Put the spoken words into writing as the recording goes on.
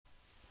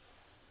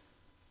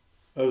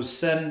O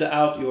send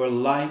out your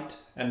light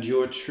and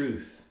your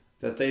truth,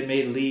 that they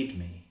may lead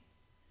me,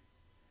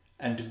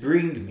 and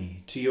bring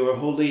me to your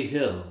holy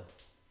hill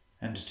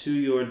and to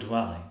your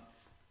dwelling.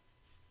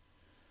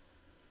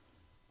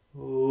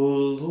 O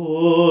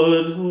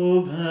Lord,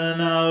 open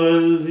our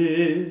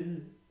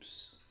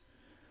lips,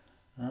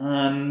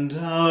 and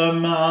our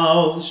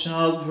mouth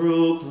shall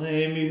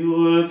proclaim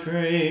your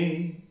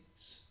praise.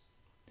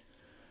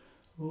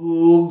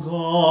 O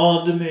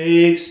God,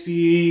 make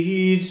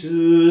speed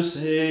to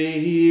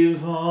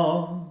save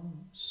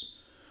us.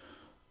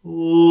 O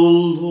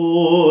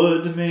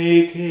Lord,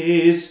 make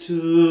haste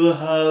to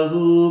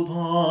help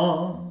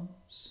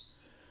us.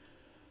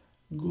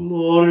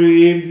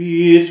 Glory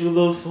be to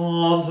the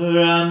Father,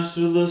 and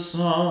to the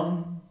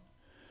Son,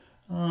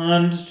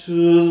 and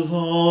to the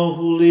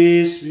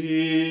Holy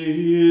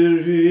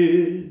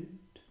Spirit,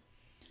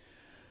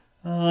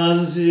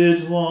 as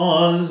it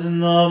was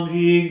in the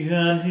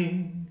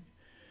beginning,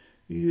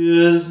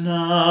 is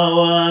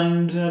now,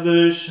 and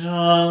ever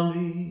shall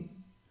be,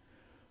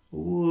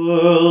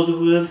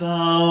 world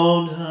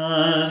without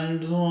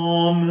end.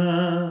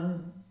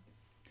 Amen.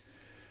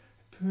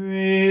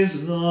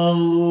 Praise the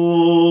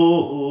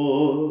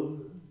Lord.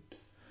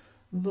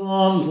 The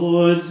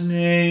Lord's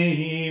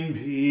name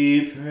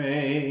be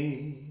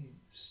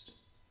praised.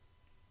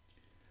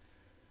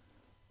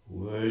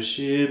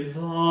 Worship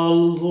the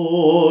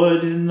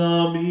Lord in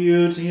the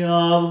beauty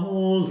of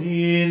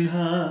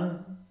holiness.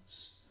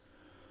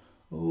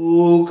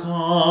 O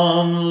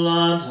come,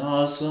 let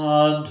us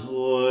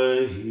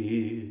adore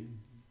him.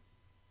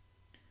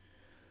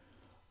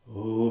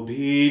 O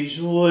be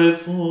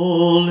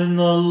joyful in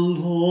the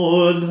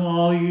Lord,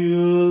 all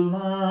you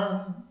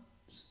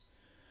lands.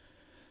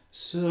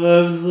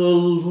 Serve the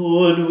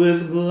Lord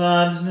with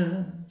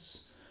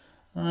gladness,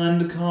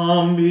 and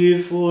come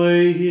before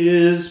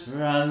his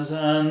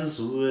presence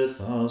with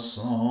a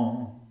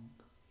song.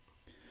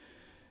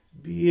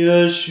 Be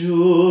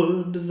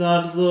assured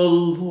that the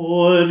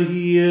Lord,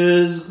 he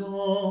is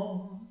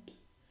God.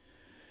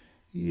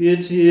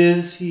 It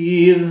is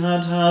he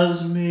that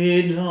has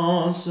made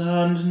us,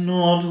 and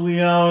not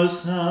we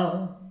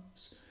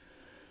ourselves.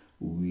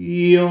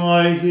 We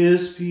are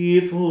his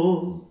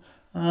people,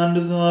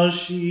 and the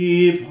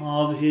sheep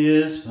of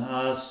his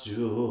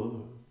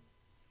pasture.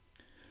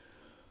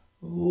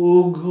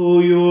 O go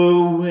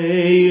your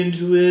way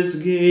into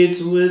his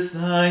gates with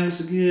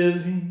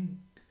thanksgiving,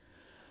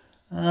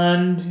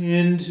 and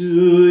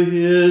into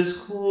his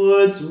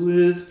courts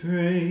with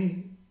praise.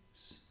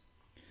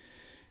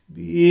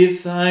 Be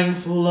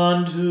thankful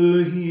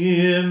unto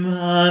him,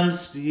 and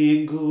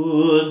speak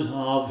good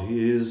of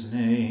his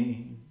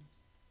name.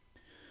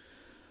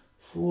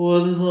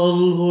 For the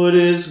Lord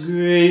is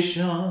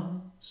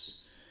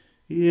gracious,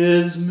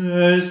 his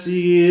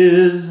mercy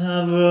is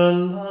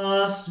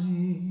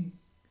everlasting,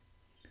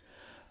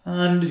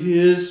 and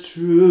his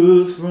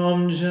truth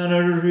from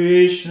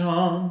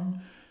generation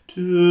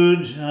to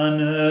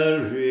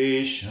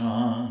generation.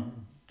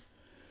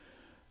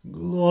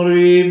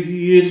 Glory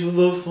be to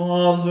the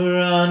Father,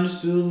 and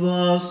to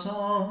the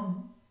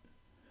Son,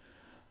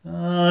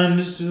 and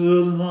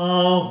to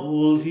the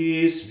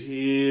Holy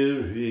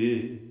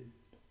Spirit,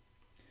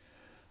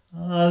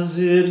 as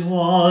it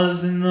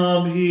was in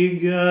the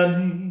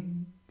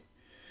beginning,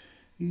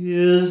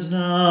 is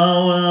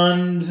now,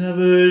 and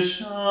ever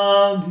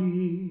shall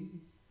be,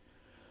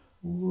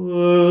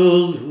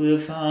 world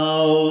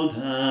without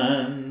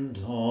end.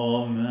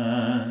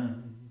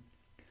 Amen.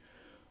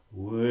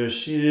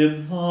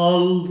 Worship the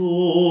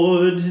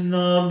Lord in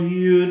the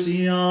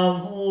beauty of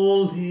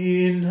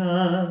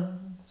holiness.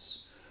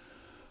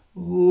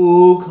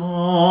 O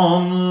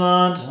come,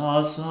 let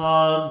us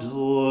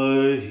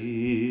adore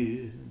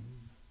him.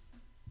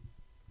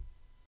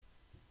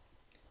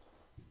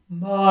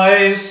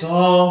 My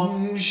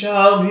song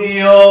shall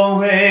be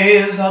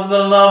always of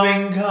the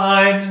loving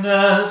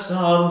kindness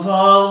of the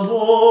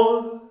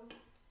Lord.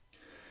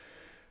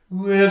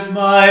 With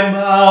my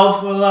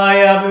mouth will I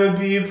ever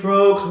be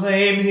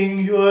proclaiming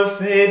your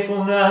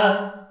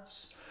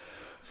faithfulness,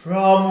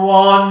 from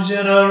one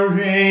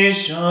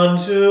generation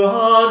to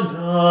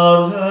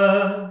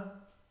another.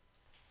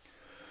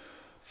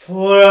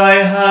 For I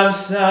have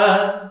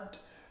said,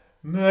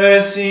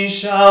 mercy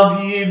shall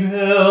be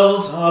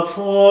built up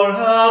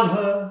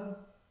forever.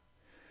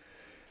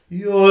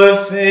 Your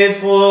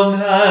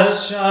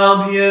faithfulness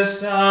shall be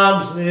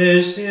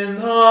established in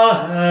the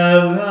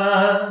heavens.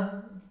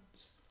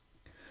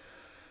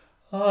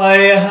 I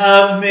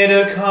have made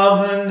a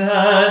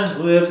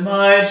covenant with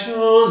my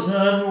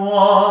chosen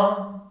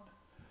one.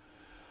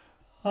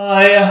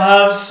 I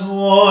have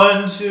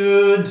sworn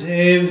to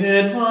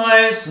David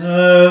my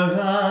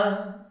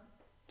servant.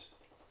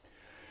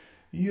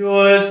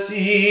 Your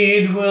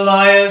seed will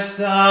I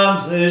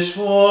establish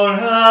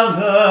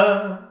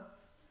forever,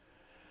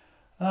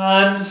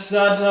 and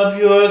set up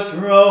your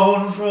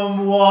throne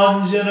from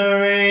one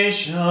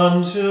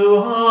generation to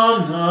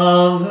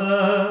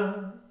another.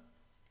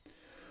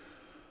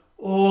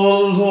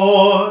 O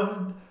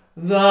Lord,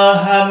 The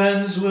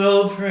heavens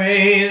will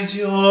praise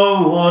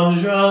your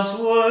wondrous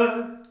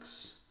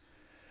works,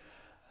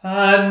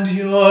 and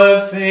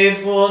your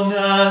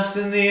faithfulness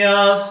in the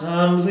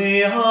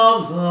assembly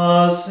of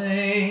the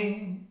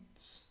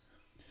saints.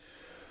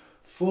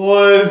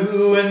 For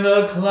who in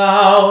the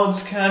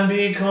clouds can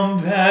be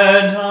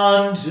compared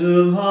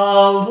unto the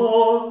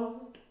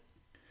Lord?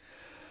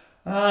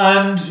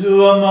 And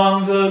who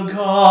among the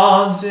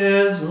gods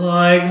is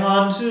like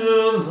unto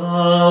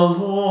the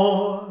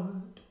Lord?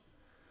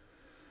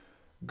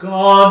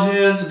 God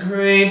is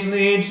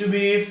greatly to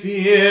be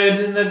feared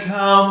in the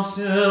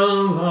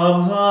council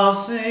of the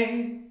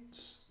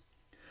saints,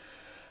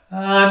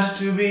 and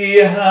to be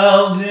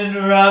held in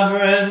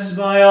reverence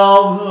by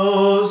all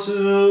those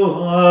who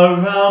are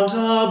round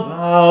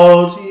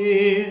about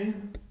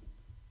him.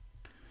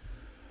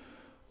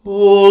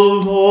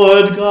 O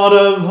Lord God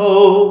of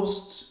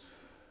hosts,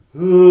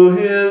 who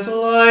is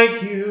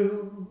like you?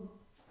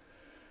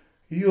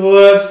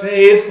 Your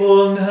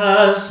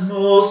faithfulness,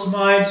 most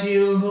mighty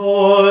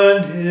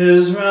Lord,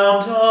 is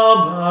round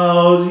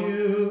about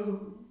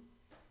you.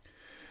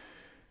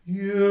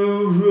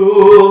 You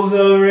rule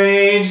the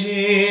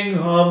raging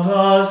of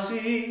the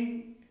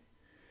sea.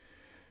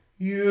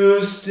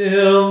 You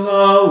still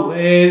the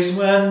waves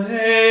when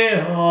they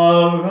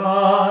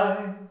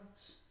arise.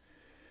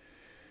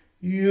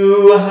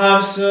 You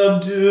have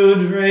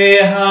subdued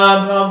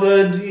Rahab of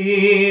the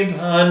deep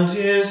and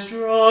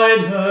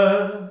destroyed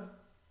her.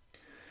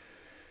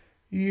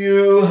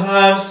 You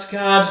have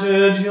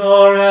scattered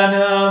your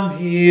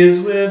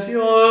enemies with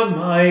your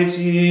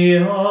mighty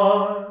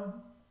arm.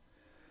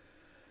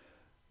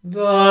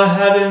 The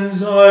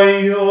heavens are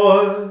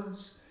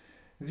yours,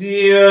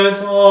 the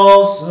earth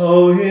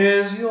also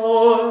is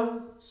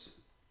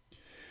yours.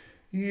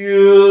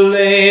 You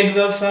laid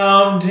the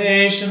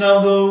foundation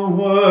of the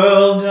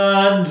world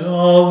and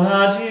all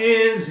that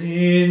is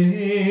in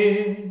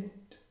it.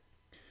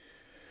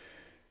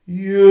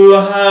 You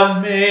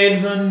have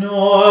made the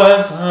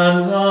north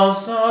and the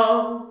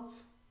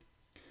south.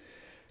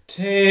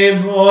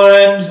 Tabor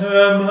and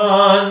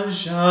Hermon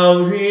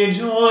shall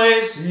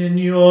rejoice in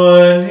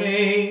your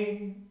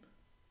name.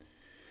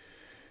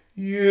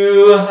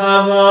 You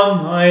have a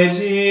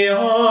mighty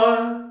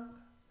arm.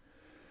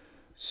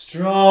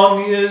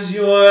 Strong is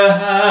your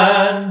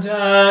hand,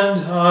 and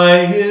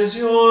high is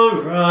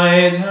your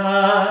right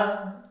hand.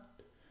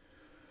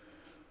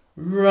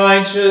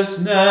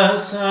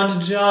 Righteousness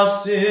and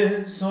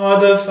justice are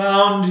the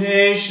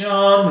foundation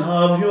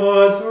of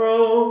your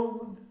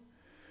throne.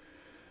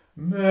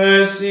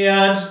 Mercy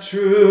and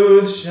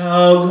truth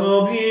shall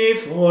go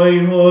before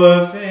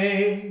your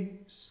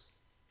face.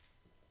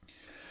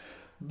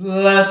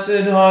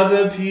 Blessed are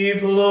the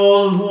people,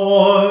 O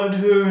Lord,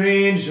 who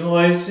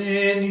rejoice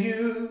in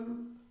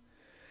you.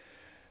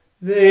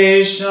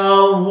 They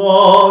shall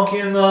walk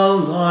in the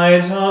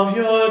light of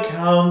your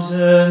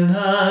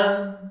countenance.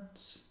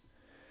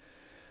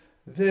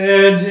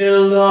 Their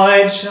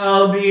delight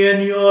shall be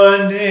in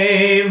your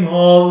name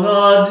all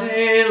the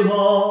day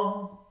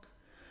long,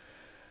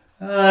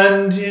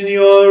 and in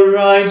your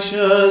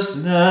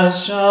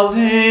righteousness shall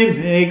they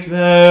make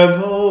their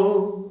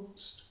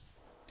boast.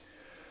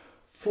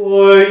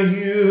 For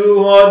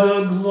you are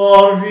the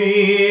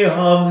glory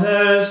of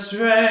their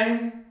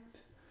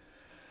strength,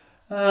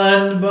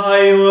 and by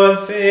your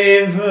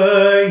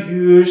favor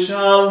you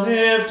shall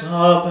lift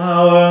up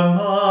our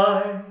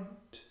might.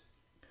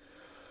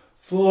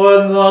 For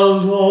the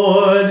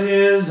Lord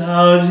is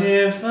our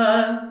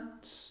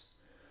defense.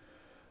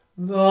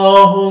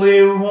 The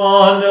Holy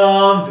One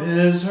of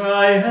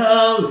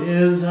Israel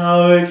is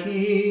our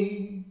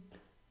King.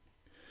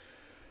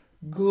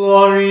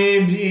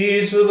 Glory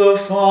be to the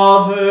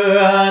Father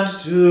and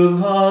to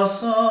the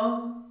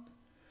Son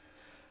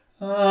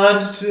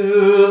and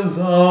to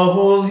the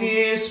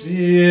Holy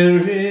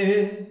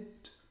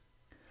Spirit,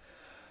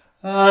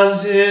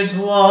 as it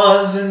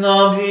was in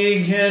the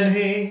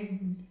beginning,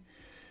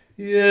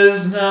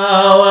 is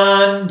now,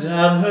 and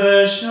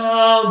ever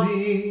shall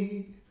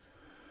be,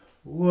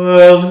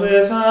 world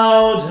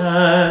without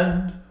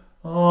end.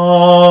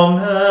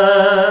 Amen.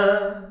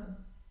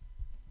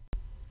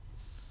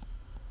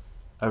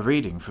 A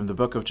reading from the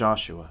book of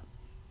Joshua.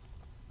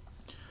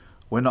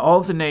 When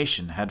all the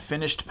nation had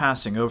finished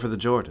passing over the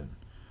Jordan,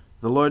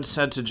 the Lord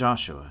said to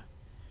Joshua,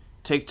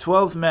 "Take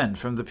 12 men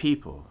from the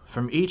people,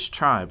 from each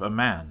tribe a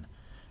man,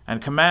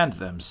 and command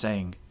them,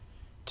 saying,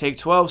 Take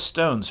 12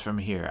 stones from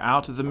here,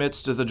 out of the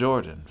midst of the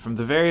Jordan, from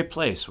the very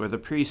place where the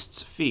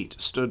priest's feet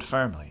stood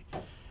firmly,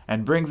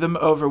 and bring them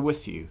over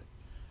with you,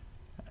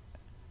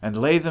 and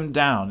lay them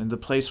down in the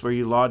place where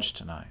you lodge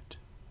tonight."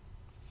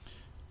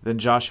 Then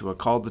Joshua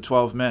called the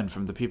 12 men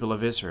from the people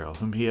of Israel,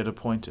 whom he had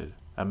appointed,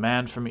 a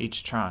man from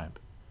each tribe.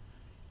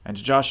 And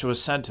Joshua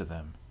said to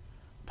them,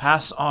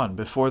 "Pass on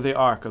before the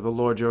ark of the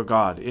Lord your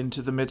God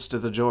into the midst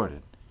of the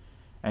Jordan,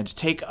 and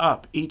take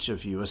up each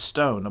of you a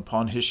stone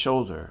upon his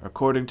shoulder,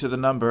 according to the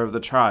number of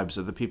the tribes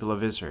of the people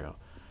of Israel,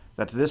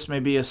 that this may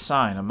be a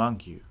sign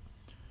among you.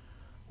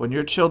 When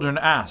your children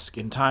ask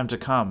in time to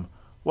come,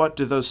 'What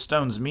do those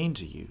stones mean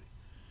to you?'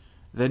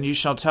 Then you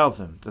shall tell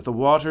them that the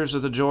waters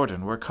of the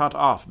Jordan were cut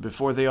off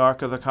before the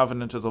ark of the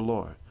covenant of the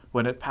Lord,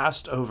 when it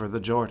passed over the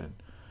Jordan.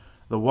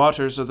 The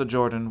waters of the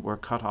Jordan were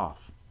cut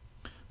off.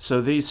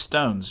 So these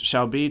stones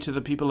shall be to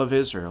the people of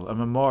Israel a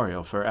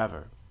memorial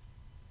forever.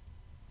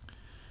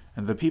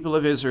 And the people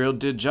of Israel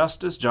did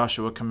just as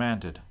Joshua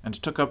commanded, and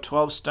took up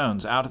 12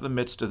 stones out of the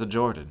midst of the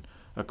Jordan,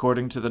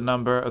 according to the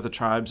number of the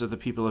tribes of the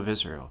people of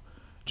Israel,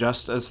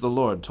 just as the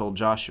Lord told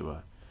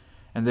Joshua.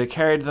 And they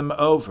carried them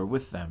over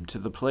with them to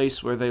the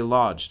place where they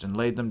lodged, and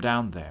laid them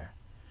down there.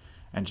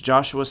 And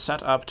Joshua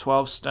set up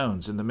 12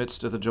 stones in the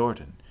midst of the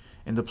Jordan,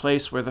 in the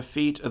place where the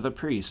feet of the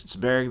priests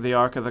bearing the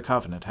ark of the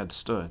covenant had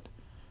stood,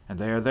 and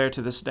they are there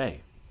to this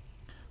day.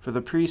 For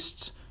the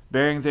priests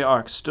bearing the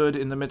ark stood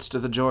in the midst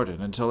of the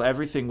Jordan until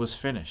everything was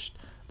finished,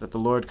 that the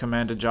Lord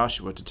commanded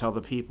Joshua to tell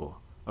the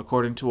people,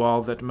 according to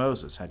all that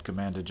Moses had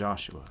commanded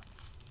Joshua.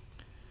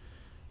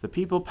 The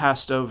people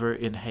passed over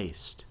in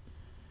haste.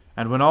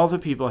 And when all the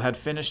people had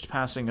finished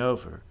passing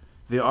over,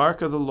 the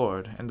ark of the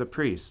Lord and the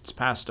priests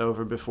passed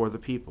over before the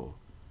people.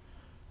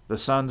 The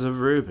sons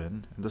of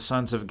Reuben and the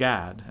sons of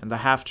Gad and the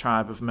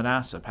half-tribe of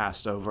Manasseh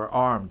passed over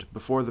armed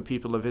before the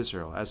people of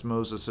Israel, as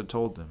Moses had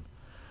told them.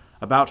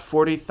 About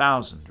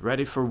 40,000,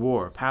 ready for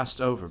war, passed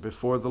over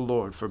before the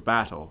Lord for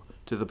battle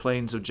to the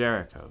plains of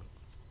Jericho.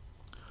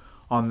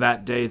 On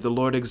that day the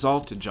Lord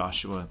exalted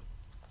Joshua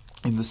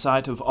in the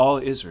sight of all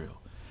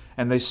Israel,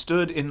 and they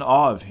stood in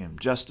awe of him,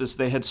 just as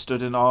they had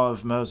stood in awe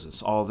of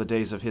Moses all the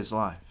days of his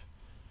life.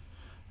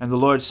 And the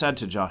Lord said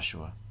to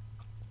Joshua,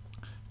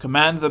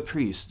 "Command the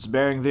priests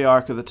bearing the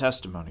ark of the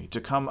testimony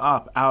to come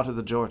up out of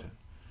the Jordan."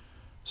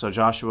 So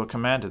Joshua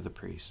commanded the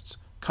priests,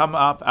 "Come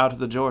up out of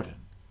the Jordan."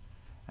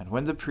 And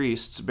when the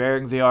priests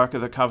bearing the ark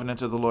of the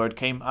covenant of the Lord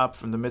came up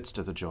from the midst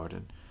of the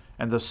Jordan,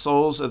 and the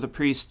soles of the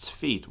priests'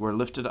 feet were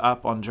lifted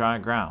up on dry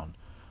ground,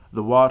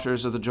 the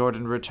waters of the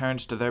Jordan returned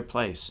to their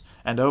place,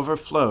 and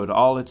overflowed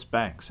all its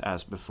banks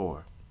as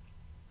before.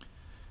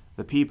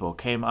 The people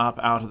came up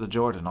out of the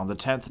Jordan on the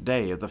 10th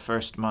day of the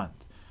first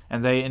month,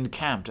 and they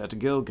encamped at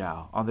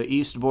Gilgal on the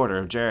east border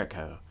of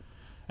Jericho.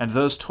 And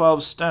those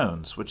 12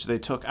 stones which they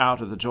took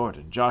out of the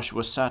Jordan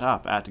Joshua set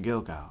up at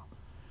Gilgal.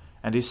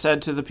 And he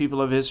said to the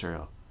people of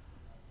Israel,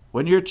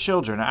 "When your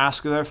children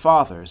ask their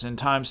fathers in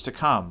times to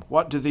come,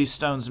 what do these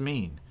stones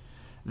mean?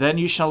 Then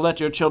you shall let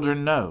your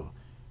children know,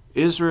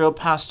 Israel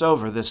passed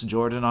over this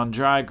Jordan on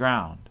dry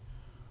ground.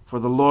 For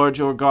the Lord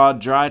your God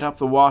dried up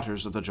the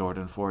waters of the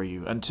Jordan for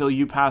you, until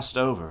you passed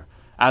over,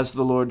 as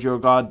the Lord your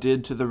God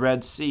did to the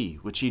Red Sea,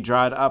 which he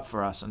dried up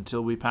for us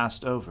until we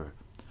passed over,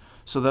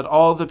 so that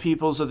all the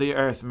peoples of the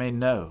earth may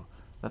know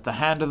that the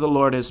hand of the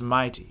Lord is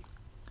mighty,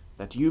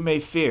 that you may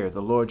fear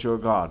the Lord your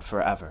God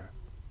forever."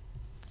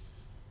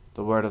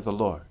 The word of the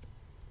Lord.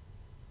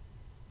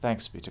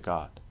 Thanks be to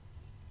God.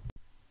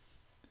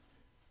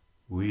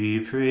 We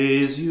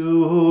praise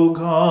you, O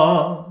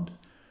God.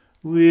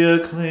 We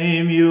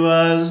acclaim you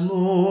as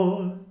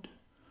Lord.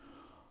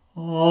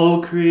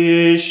 All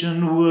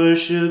creation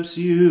worships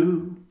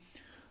you,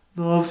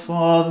 the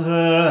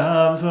Father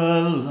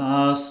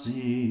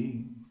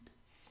everlasting.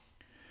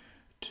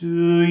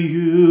 To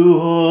you,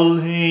 all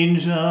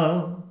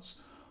angels,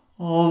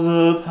 all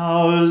the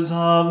powers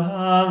of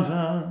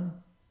heaven,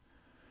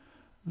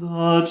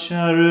 the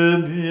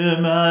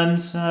cherubim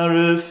and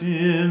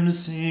seraphim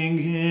sing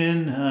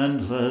in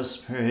endless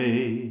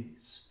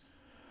praise.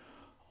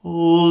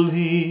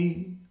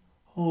 Holy,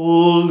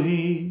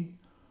 holy,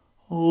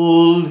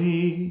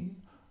 holy,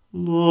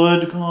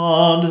 Lord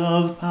God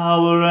of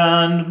power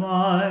and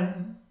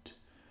might.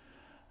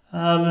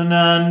 Heaven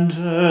and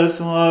earth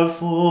are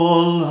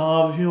full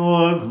of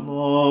your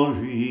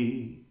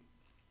glory.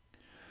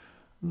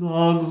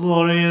 The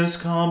glorious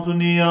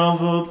company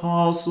of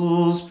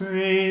apostles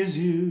praise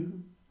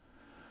you.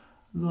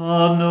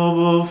 The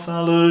noble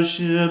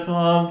fellowship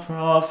of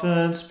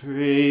prophets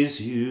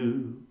praise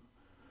you.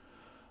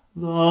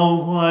 The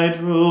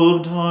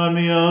white-robed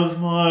army of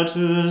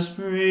martyrs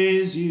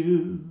praise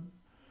you.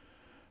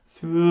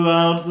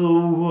 Throughout the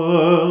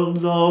world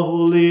the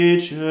Holy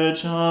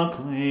Church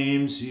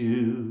acclaims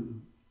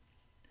you.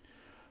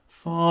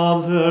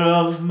 Father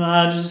of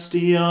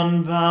majesty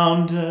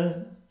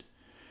unbounded,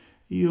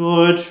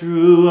 your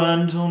true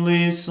and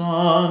only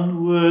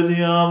Son,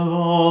 worthy of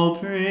all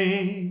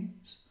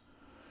praise,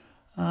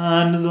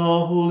 and the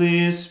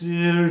Holy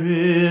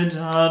Spirit,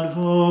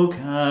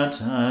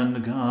 advocate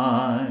and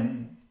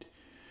guide.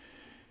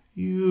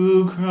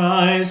 You,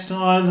 Christ,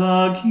 are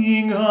the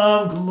King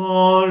of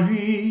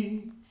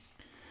glory,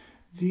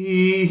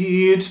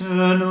 the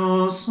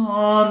eternal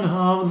Son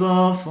of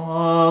the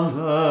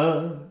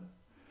Father.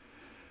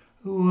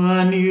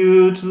 When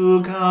you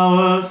took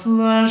our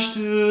flesh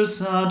to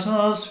set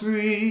us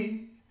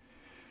free,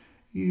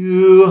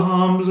 you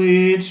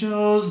humbly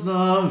chose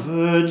the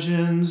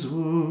Virgin's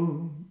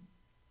womb.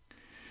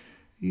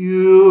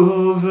 You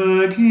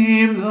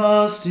overcame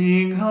the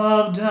sting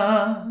of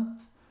death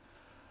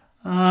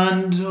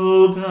and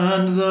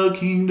opened the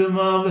kingdom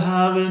of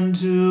heaven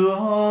to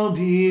all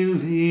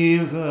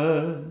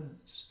believers.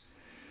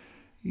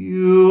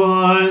 You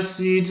are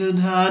seated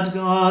at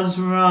God's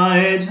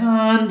right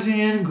hand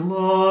in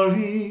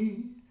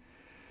glory.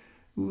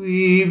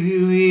 We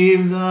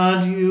believe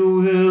that you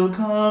will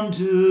come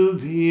to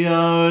be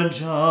our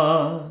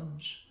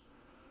judge.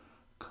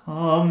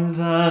 Come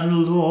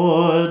then,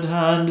 Lord,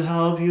 and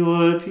help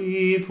your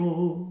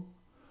people,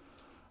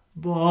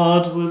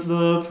 bought with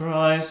the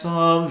price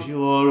of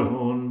your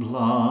own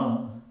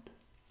blood,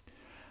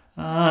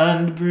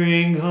 and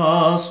bring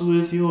us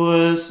with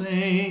your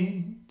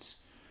saints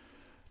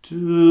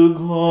to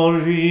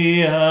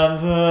glory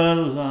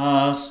everlasting.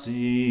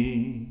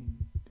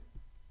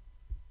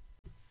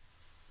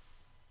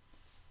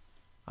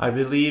 I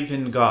believe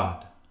in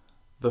God,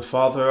 the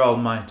Father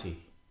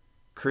Almighty,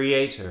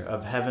 creator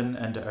of heaven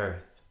and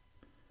earth.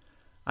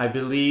 I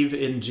believe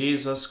in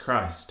Jesus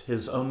Christ,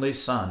 his only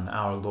Son,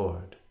 our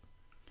Lord.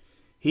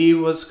 He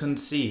was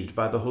conceived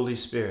by the Holy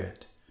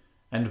Spirit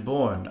and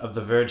born of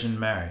the Virgin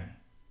Mary.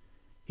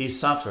 He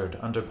suffered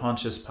under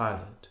Pontius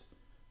Pilate,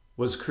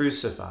 was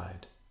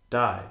crucified,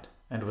 died,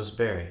 and was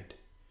buried.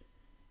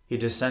 He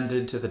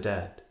descended to the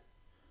dead.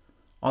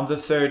 On the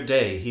third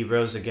day he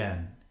rose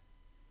again.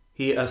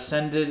 He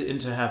ascended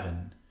into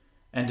heaven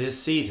and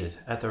is seated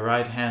at the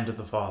right hand of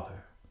the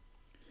Father.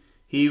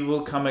 He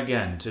will come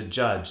again to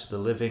judge the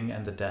living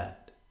and the dead.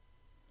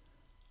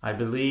 I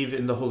believe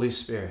in the Holy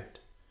Spirit,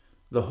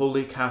 the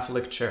Holy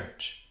Catholic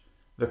Church,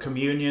 the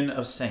communion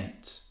of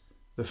saints,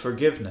 the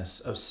forgiveness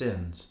of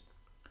sins,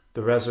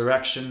 the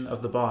resurrection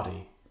of the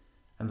body,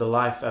 and the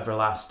life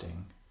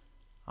everlasting.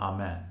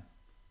 Amen.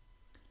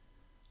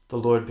 The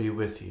Lord be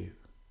with you.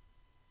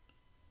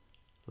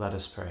 Let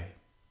us pray.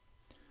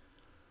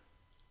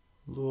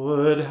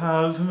 Lord,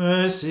 have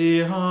mercy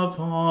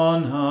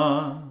upon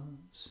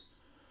us.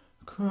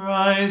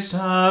 Christ,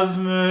 have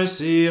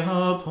mercy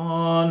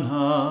upon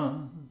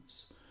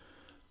us.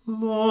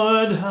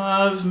 Lord,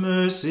 have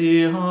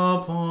mercy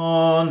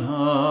upon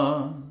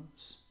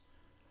us.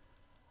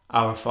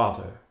 Our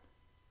Father,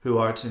 who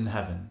art in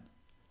heaven,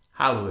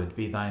 hallowed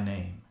be thy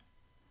name.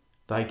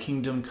 Thy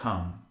kingdom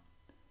come,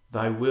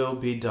 thy will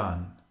be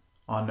done,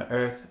 on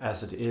earth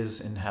as it is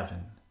in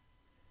heaven.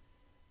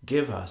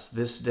 Give us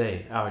this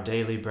day our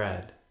daily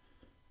bread,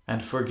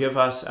 and forgive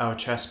us our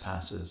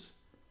trespasses,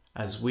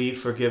 as we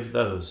forgive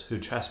those who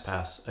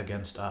trespass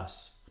against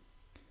us.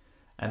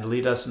 And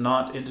lead us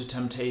not into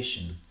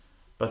temptation,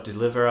 but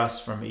deliver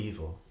us from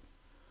evil.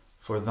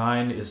 For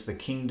thine is the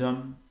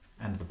kingdom,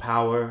 and the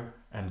power,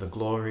 and the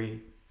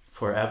glory,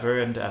 forever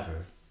and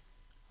ever.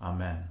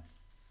 Amen.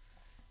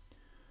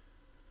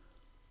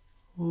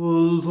 O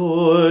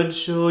Lord,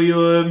 show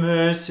your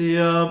mercy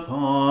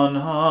upon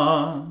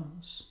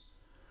us,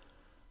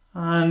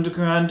 and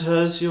grant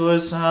us your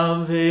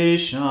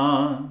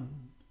salvation.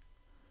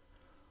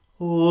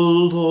 O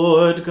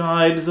Lord,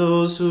 guide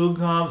those who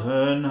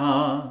govern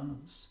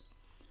us,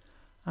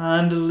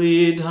 and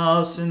lead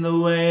us in the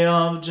way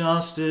of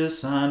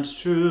justice and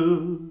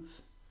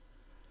truth.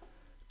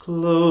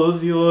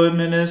 Clothe your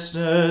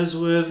ministers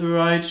with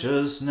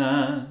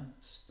righteousness,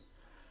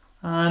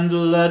 and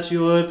let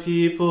your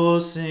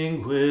people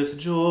sing with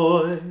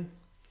joy.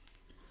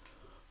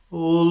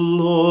 O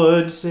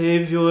Lord,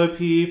 save your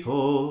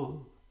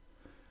people,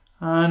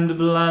 and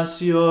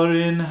bless your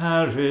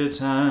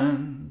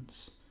inheritance.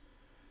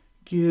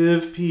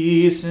 Give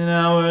peace in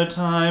our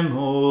time,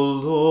 O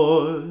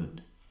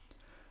Lord,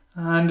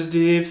 and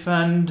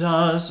defend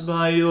us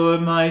by your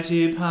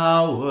mighty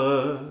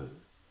power.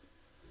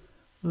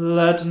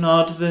 Let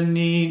not the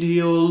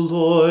needy, O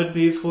Lord,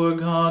 be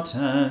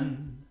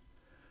forgotten,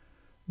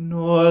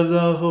 nor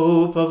the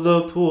hope of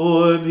the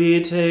poor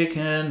be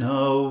taken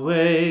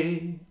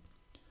away.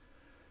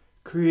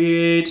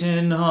 Create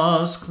in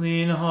us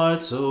clean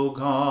hearts, O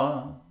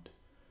God,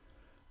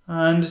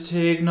 and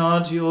take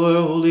not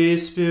your Holy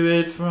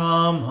Spirit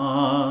from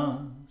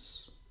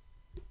us.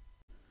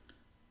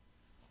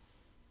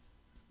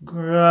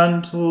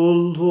 Grant, O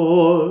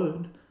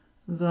Lord,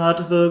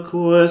 that the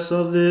course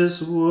of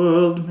this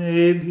world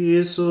may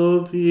be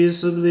so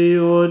peaceably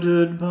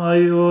ordered by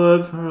your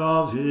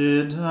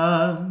providence,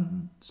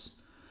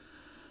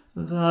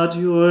 that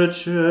your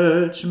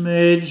church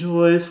may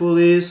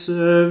joyfully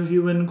serve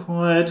you in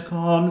quiet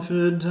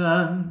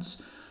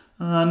confidence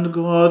and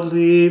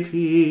godly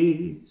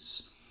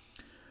peace.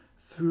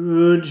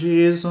 Through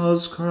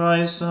Jesus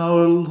Christ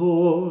our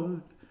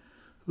Lord,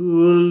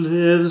 who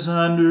lives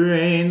and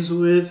reigns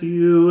with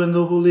you in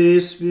the Holy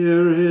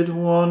Spirit,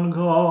 one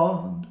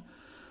God,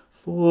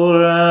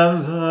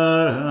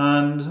 forever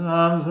and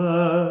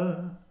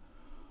ever.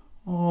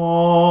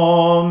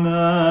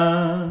 Amen.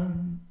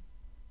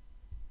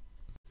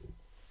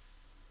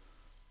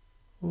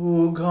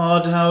 O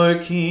God, our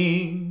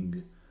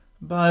King,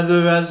 by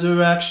the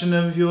resurrection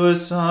of your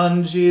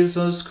Son,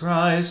 Jesus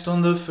Christ,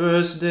 on the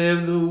first day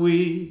of the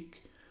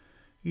week,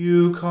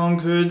 you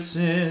conquered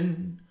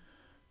sin,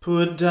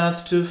 put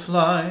death to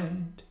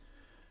flight,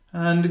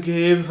 and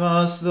gave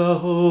us the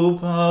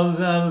hope of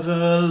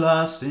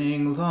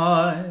everlasting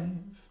life.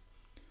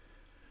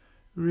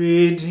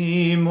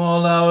 Redeem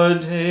all our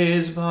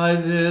days by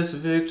this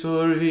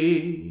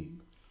victory,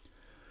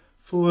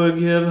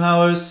 Forgive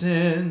our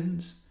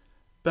sins,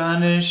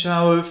 banish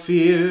our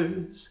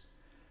fears,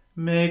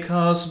 make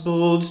us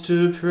bold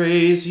to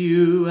praise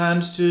you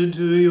and to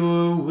do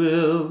your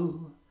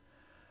will,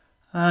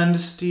 and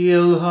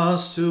steel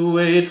us to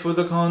wait for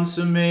the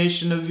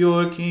consummation of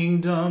your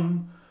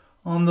kingdom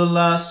on the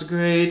last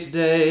great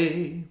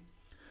day.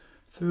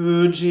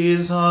 Through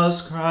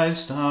Jesus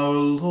Christ our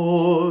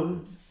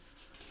Lord.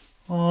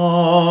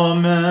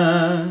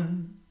 Amen.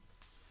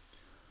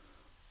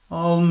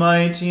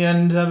 Almighty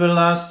and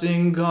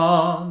everlasting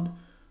God,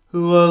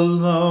 who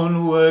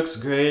alone works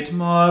great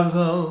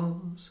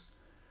marvels,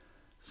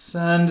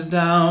 send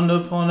down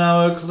upon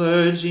our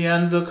clergy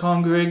and the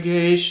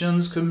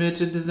congregations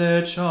committed to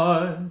their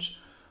charge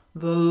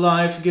the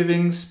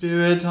life-giving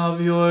Spirit of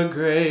your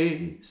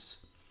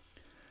grace.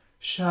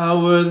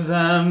 Shower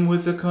them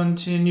with the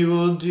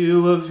continual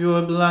dew of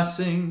your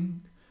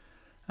blessing,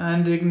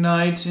 and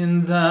ignite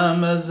in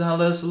them a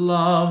zealous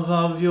love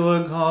of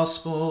your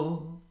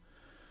gospel.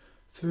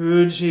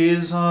 Through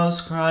Jesus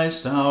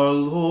Christ our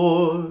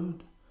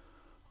Lord.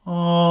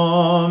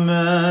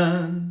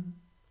 Amen.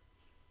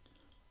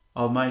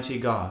 Almighty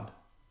God,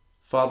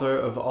 Father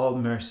of all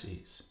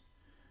mercies,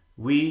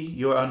 we,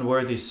 your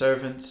unworthy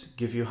servants,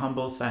 give you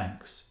humble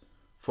thanks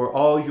for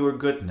all your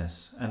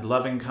goodness and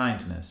loving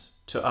kindness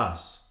to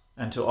us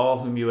and to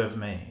all whom you have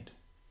made.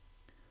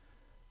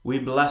 We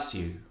bless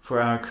you for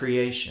our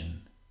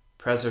creation,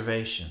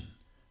 preservation,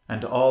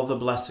 and all the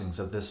blessings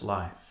of this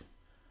life,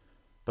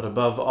 but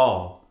above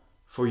all,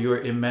 for your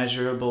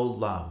immeasurable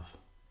love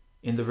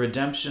in the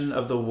redemption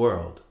of the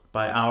world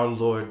by our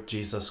Lord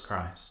Jesus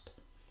Christ,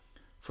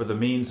 for the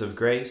means of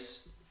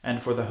grace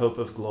and for the hope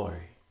of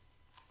glory.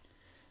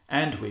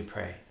 And we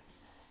pray,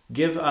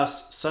 give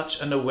us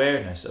such an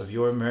awareness of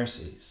your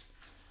mercies,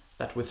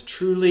 that with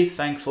truly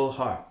thankful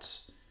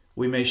hearts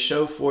we may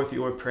show forth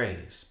your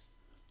praise,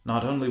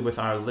 not only with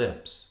our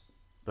lips,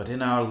 but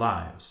in our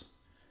lives,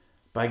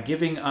 by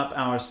giving up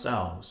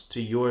ourselves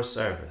to your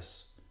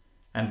service,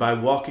 and by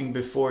walking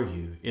before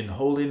you in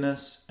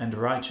holiness and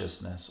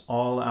righteousness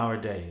all our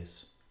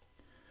days.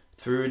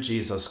 Through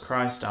Jesus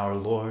Christ our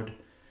Lord,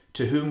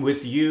 to whom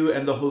with you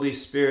and the Holy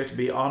Spirit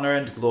be honor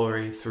and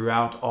glory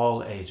throughout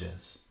all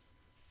ages.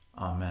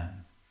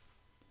 Amen.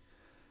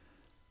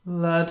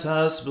 Let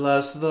us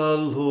bless the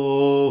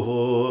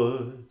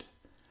Lord.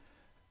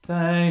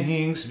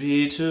 Thanks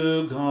be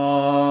to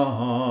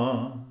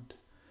God.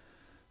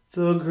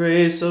 The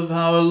grace of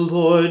our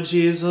Lord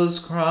Jesus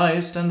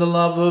Christ and the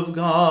love of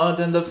God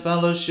and the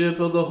fellowship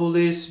of the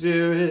Holy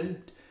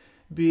Spirit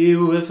be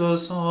with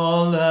us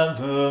all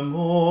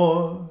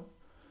evermore.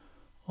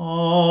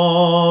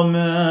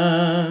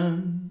 Amen.